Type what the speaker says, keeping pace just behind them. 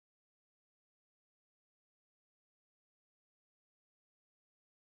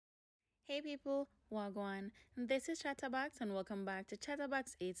Hey people, Wagwan. This is Chatterbox and welcome back to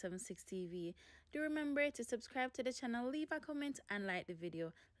Chatterbox 876 TV. Do remember to subscribe to the channel, leave a comment and like the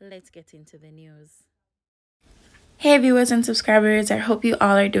video. Let's get into the news. Hey viewers and subscribers, I hope you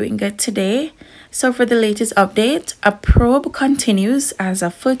all are doing good today. So for the latest update, a probe continues as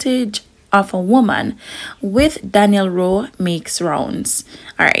a footage of a woman with Danielle Rowe makes rounds.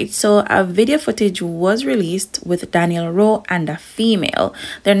 Alright, so a video footage was released with Danielle Rowe and a female.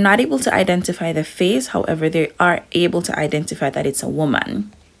 They're not able to identify the face, however, they are able to identify that it's a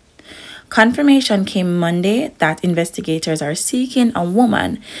woman. Confirmation came Monday that investigators are seeking a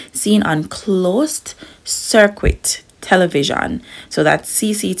woman seen on closed circuit television. So that's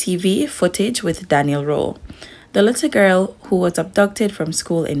CCTV footage with Danielle Rowe. The little girl who was abducted from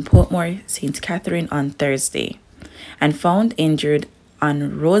school in Portmore, St. Catherine on Thursday and found injured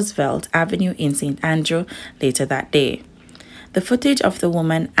on Roosevelt Avenue in St. Andrew later that day. The footage of the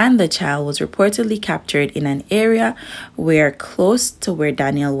woman and the child was reportedly captured in an area close to where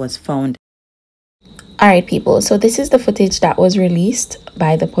Danielle was found. Alright people, so this is the footage that was released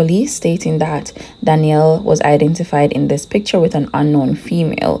by the police stating that Danielle was identified in this picture with an unknown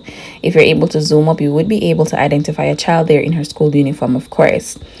female. If you're able to zoom up, you would be able to identify a child there in her school uniform, of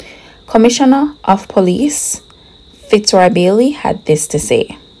course. Commissioner of Police Fitzroy Bailey had this to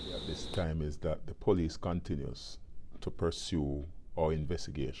say. This time is that the police continues to pursue our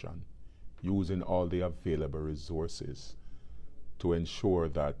investigation using all the available resources to ensure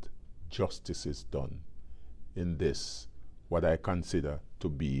that justice is done in this, what I consider to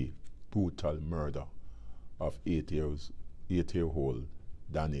be brutal murder of 8-year-old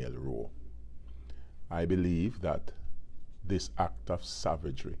Danielle Rowe. I believe that this act of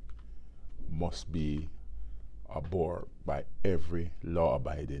savagery must be abhorred by every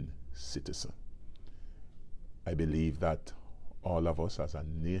law-abiding citizen. I believe that all of us as a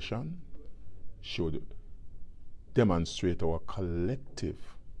nation should demonstrate our collective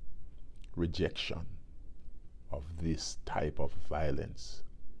rejection of this type of violence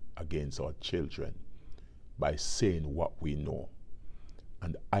against our children by saying what we know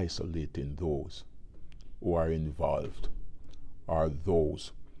and isolating those who are involved or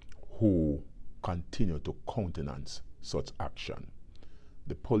those who continue to countenance such action.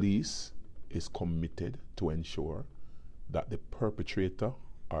 The police is committed to ensure that the perpetrator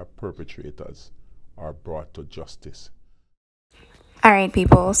or perpetrators are brought to justice. All right,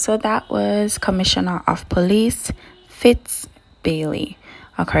 people. So that was Commissioner of Police Fitz Bailey.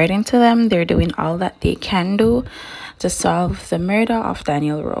 According to them, they're doing all that they can do to solve the murder of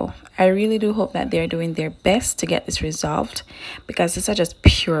Danielle Rowe. I really do hope that they're doing their best to get this resolved because this is just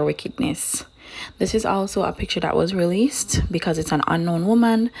pure wickedness. This is also a picture that was released because it's an unknown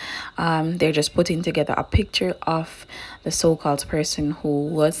woman. They're just putting together a picture of the so-called person who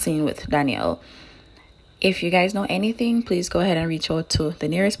was seen with Danielle. If you guys know anything, please go ahead and reach out to the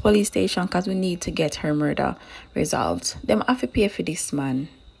nearest police station because we need to get her murder resolved. Them have to pay for this, man.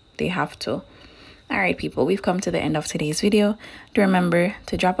 They have to. Alright people, we've come to the end of today's video. Do remember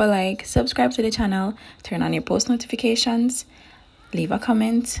to drop a like, subscribe to the channel, turn on your post notifications, leave a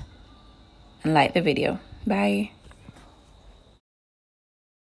comment, and like the video. Bye.